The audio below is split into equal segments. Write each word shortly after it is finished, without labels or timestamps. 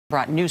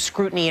Brought new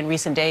scrutiny in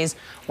recent days.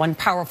 One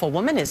powerful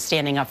woman is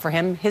standing up for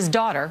him, his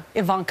daughter,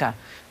 Ivanka.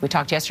 We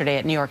talked yesterday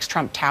at New York's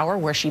Trump Tower,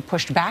 where she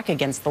pushed back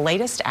against the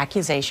latest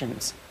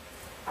accusations.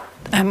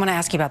 I'm going to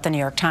ask you about the New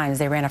York Times.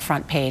 They ran a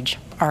front page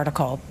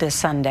article this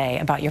Sunday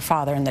about your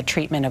father and the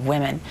treatment of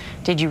women.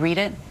 Did you read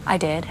it? I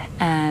did,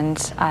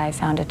 and I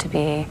found it to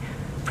be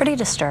pretty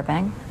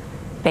disturbing,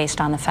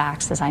 based on the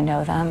facts as I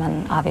know them,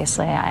 and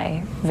obviously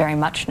I very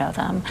much know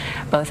them,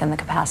 both in the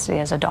capacity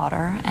as a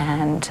daughter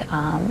and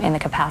in the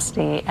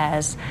capacity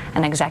as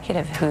an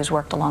executive who's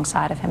worked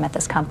alongside of him at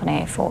this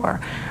company for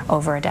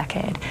over a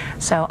decade.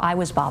 So I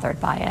was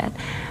bothered by it,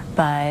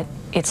 but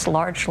it's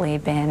largely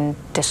been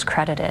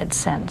discredited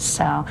since.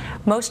 So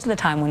most of the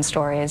time when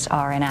stories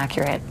are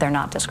inaccurate, they're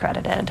not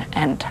discredited,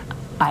 and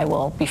I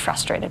will be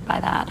frustrated by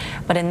that.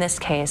 But in this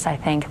case, I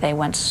think they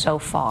went so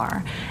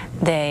far.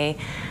 They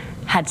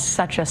had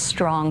such a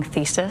strong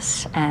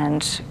thesis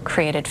and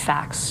created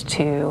facts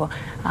to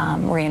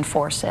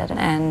reinforce it.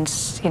 And,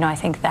 you know, I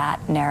think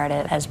that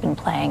narrative has been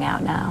playing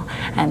out now,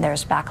 and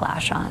there's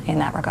backlash in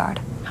that regard.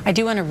 I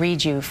do want to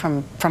read you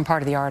from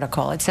part of the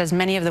article. It says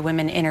many of the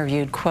women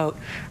interviewed, quote,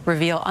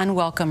 reveal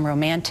unwelcome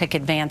romantic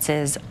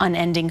advances,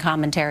 unending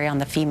commentary on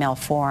the female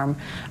form,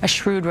 a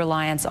shrewd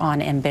reliance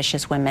on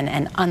ambitious women,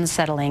 and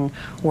unsettling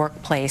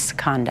workplace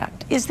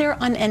conduct. Is there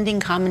unending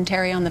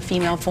commentary on the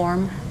female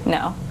form?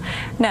 No,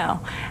 no.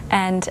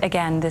 And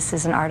again, this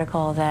is an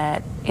article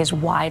that is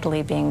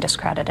widely being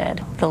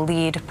discredited. The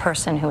lead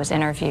person who was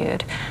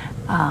interviewed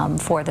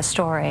for the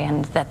story,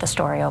 and that the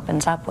story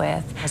opens up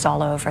with, was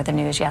all over the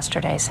news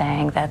yesterday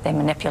saying that they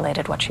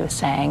manipulated what she was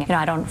saying. You know,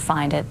 I don't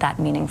find it that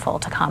meaningful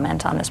to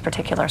comment on this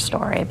particular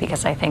story,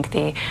 because I think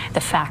the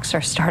facts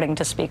are starting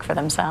to speak for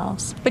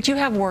themselves. But you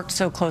have worked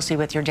so closely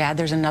with your dad.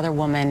 There's another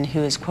woman who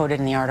is quoted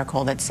in the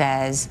article that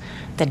says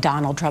that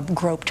Donald Trump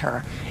groped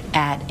her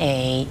at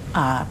a,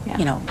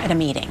 you know, at a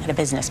meeting, at a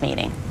business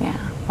meeting.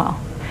 Yeah,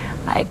 well,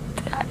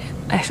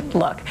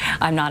 look,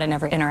 I'm not in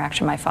every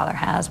interaction my father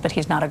has, but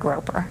he's not a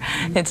groper.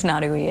 It's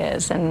not who he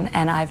is. And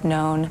I've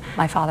known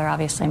my father,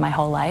 obviously, my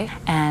whole life,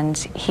 and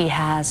he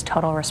has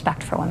total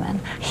respect for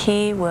women.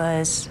 He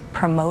was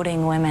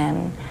promoting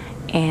women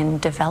in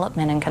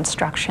development and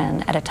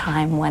construction at a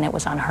time when it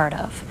was unheard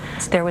of.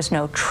 There was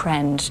no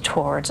trend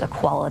towards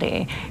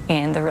equality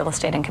in the real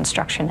estate and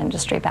construction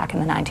industry back in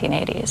the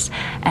 1980s.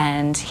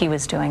 And he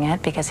was doing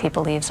it because he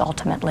believes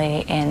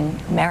ultimately in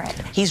merit.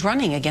 He's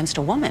running against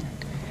a woman.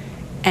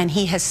 And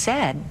he has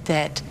said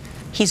that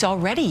he's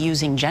already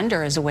using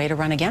gender as a way to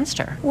run against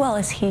her. Well,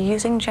 is he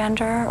using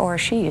gender or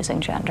is she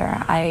using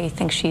gender? I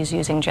think she's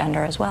using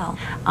gender as well.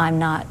 I'm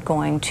not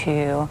going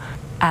to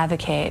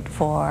advocate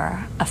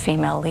for a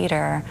female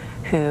leader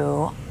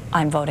who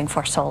I'm voting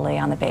for solely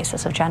on the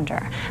basis of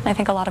gender. And I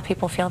think a lot of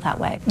people feel that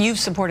way. You've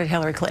supported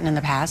Hillary Clinton in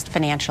the past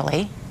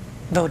financially,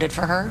 voted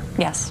for her?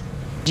 Yes.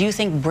 Do you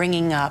think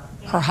bringing up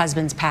her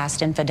husband's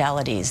past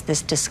infidelities,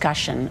 this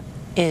discussion,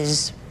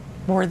 is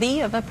worthy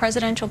of a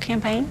presidential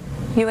campaign?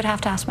 You would have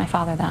to ask my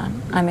father that.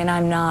 I mean,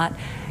 I'm not,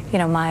 you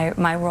know,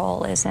 my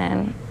role is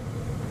in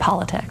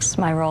politics.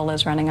 My role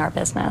is running our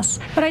business.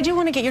 But I do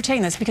want to get your take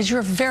on this, because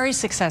you're a very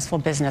successful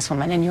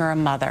businesswoman and you're a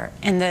mother.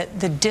 And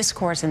the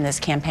discourse in this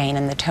campaign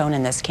and the tone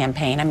in this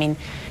campaign, I mean,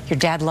 your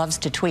dad loves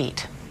to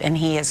tweet, and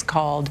he has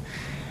called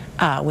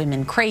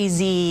women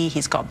crazy,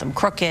 he's called them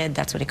crooked,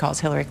 that's what he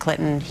calls Hillary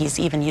Clinton. He's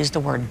even used the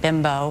word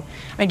bimbo.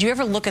 I mean, do you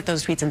ever look at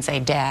those tweets and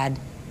say, Dad,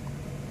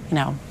 you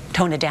know,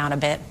 tone it down a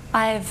bit?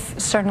 I've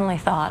certainly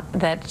thought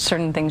that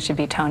certain things should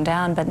be toned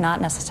down, but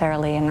not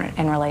necessarily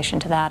in relation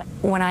to that.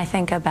 When I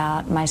think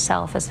about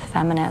myself as a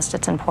feminist,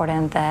 it's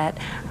important that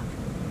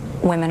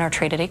women are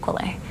treated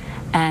equally.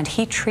 And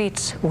he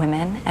treats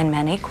women and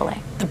men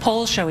equally. The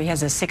polls show he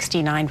has a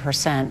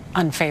 69%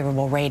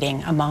 unfavorable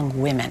rating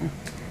among women.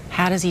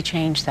 How does he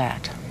change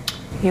that?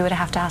 You would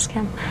have to ask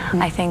him.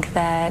 I think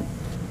that,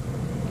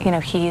 you know,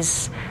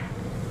 he's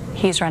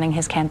running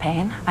his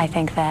campaign. I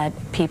think that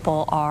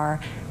people are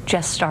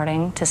just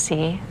starting to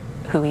see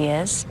who he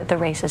is. The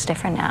race is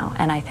different now,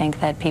 and I think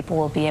that people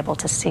will be able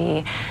to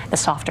see the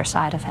softer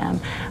side of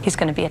him. He's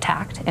going to be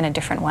attacked in a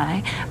different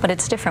way, but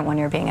it's different when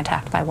you're being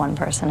attacked by one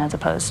person as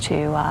opposed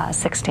to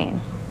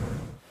 16.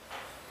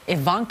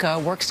 Ivanka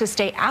works to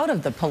stay out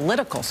of the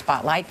political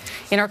spotlight.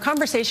 In our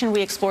conversation,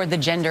 we explored the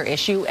gender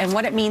issue and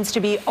what it means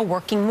to be a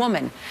working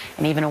woman.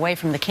 And even away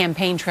from the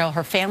campaign trail,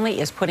 her family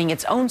is putting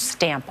its own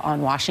stamp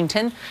on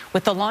Washington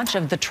with the launch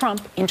of the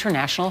Trump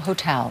International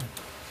Hotel.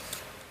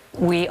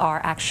 We are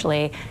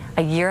actually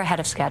a year ahead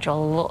of schedule,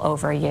 a little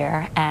over a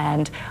year,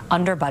 and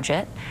under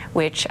budget,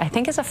 which I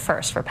think is a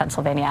first for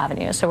Pennsylvania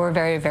Avenue. So we're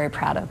very, very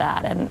proud of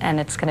that, and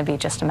it's going to be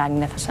just a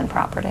magnificent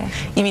property.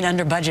 You mean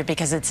under budget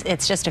because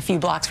it's just a few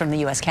blocks from the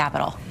U.S.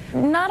 Capitol?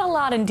 Not a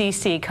lot in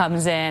D.C.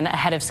 comes in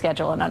ahead of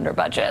schedule and under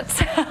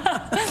budgets.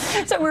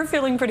 So we're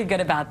feeling pretty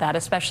good about that,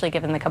 especially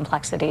given the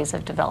complexities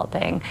of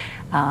developing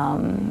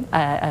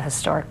a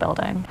historic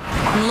building.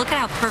 And look at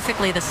how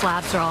perfectly the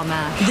slabs are all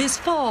matched. This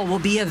fall will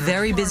be a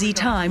very busy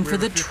time for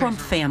the Trump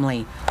family.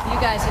 You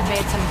guys have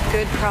made some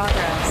good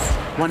progress.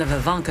 One of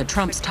Ivanka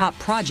Trump's top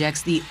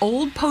projects, the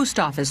old post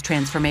office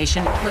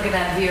transformation, Look at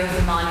that view of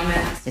the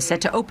monument. is set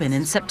to open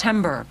in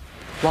September.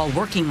 While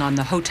working on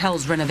the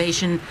hotel's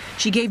renovation,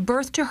 she gave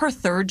birth to her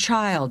third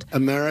child.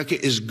 America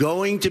is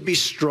going to be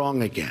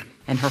strong again.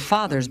 And her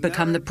father's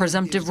become the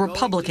presumptive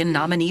Republican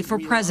nominee for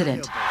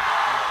president.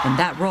 In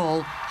that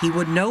role, he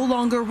would no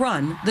longer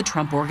run the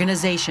Trump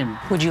organization.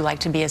 Would you like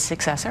to be a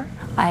successor?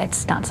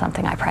 It's not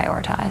something I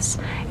prioritize.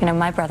 You know,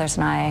 my brothers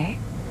and I,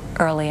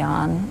 early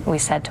on, we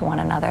said to one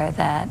another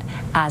that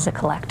as a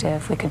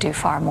collective, we could do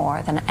far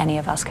more than any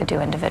of us could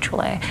do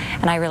individually.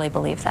 And I really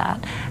believe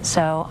that.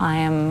 So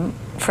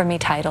for me,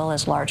 title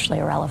is largely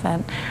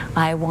irrelevant.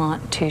 I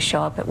want to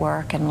show up at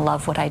work and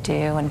love what I do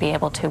and be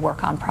able to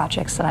work on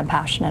projects that I'm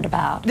passionate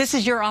about. This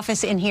is your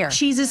office in here.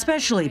 She's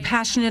especially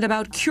passionate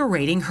about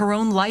curating her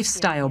own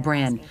lifestyle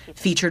brand,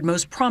 featured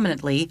most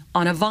prominently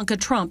on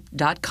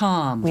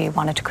IvankaTrump.com. We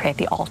wanted to create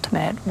the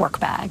ultimate work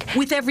bag.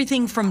 With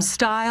everything from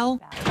style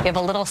We have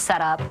a little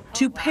setup.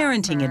 to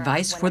parenting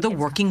advice for the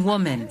working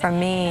woman. For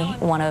me,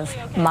 one of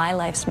my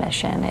life's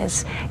mission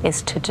is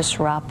to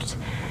disrupt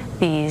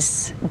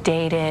these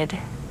dated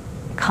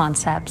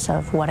concepts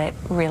of what it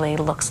really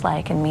looks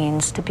like and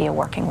means to be a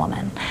working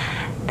woman.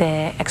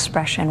 The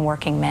expression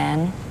working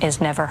man is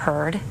never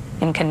heard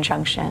in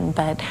conjunction,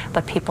 but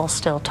people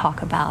still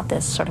talk about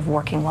this sort of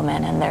working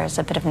woman, and there's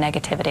a bit of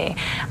negativity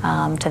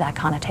to that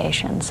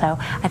connotation. So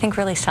I think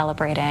really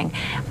celebrating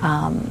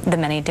the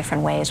many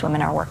different ways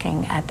women are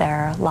working at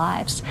their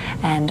lives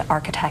and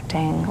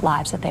architecting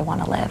lives that they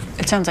want to live.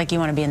 It sounds like you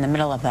want to be in the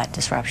middle of that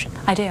disruption.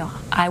 I do.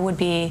 I would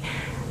be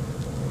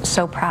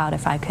so proud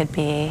if I could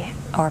be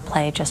or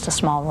play just a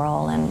small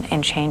role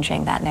in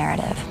changing that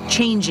narrative.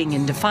 Changing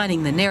and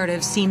defining the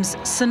narrative seems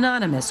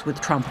synonymous with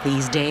Trump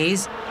these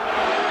days.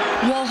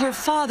 While her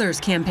father's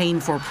campaign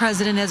for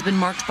president has been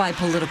marked by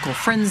political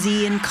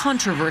frenzy and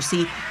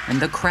controversy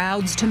and the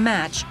crowds to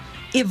match,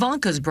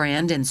 Ivanka's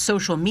brand and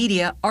social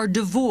media are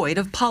devoid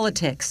of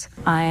politics.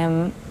 I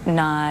am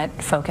not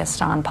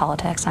focused on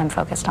politics. I'm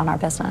focused on our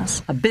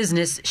business. A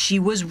business she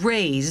was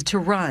raised to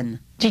run.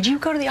 Did you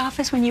go to the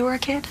office when you were a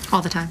kid?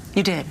 All the time.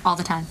 You did? All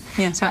the time.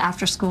 Yeah. So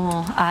after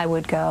school, I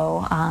would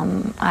go,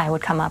 I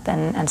would come up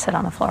and sit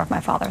on the floor of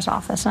my father's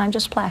office, and I'd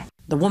just play.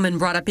 The woman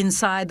brought up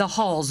inside the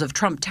halls of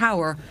Trump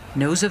Tower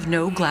knows of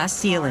no glass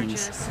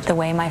ceilings. The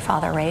way my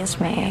father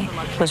raised me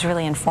was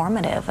really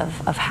informative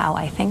of how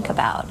I think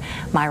about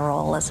my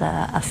role as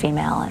a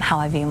female and how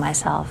I view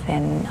myself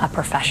in a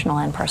professional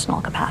and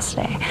personal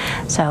capacity.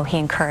 So he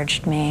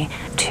encouraged me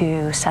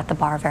to set the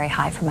bar very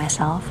high for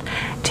myself,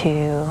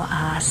 to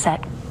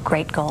set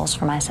great goals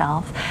for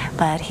myself,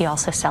 but he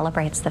also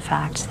celebrates the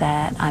fact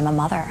that I'm a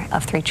mother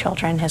of 3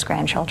 children, his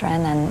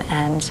grandchildren,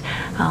 and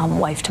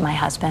wife to my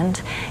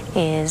husband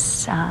is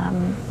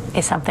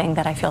something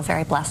that I feel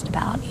very blessed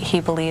about.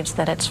 He believes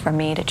that it's for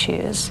me to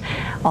choose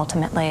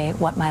ultimately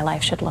what my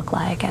life should look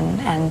like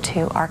and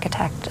to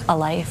architect a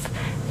life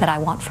that I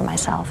want for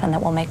myself and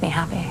that will make me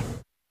happy.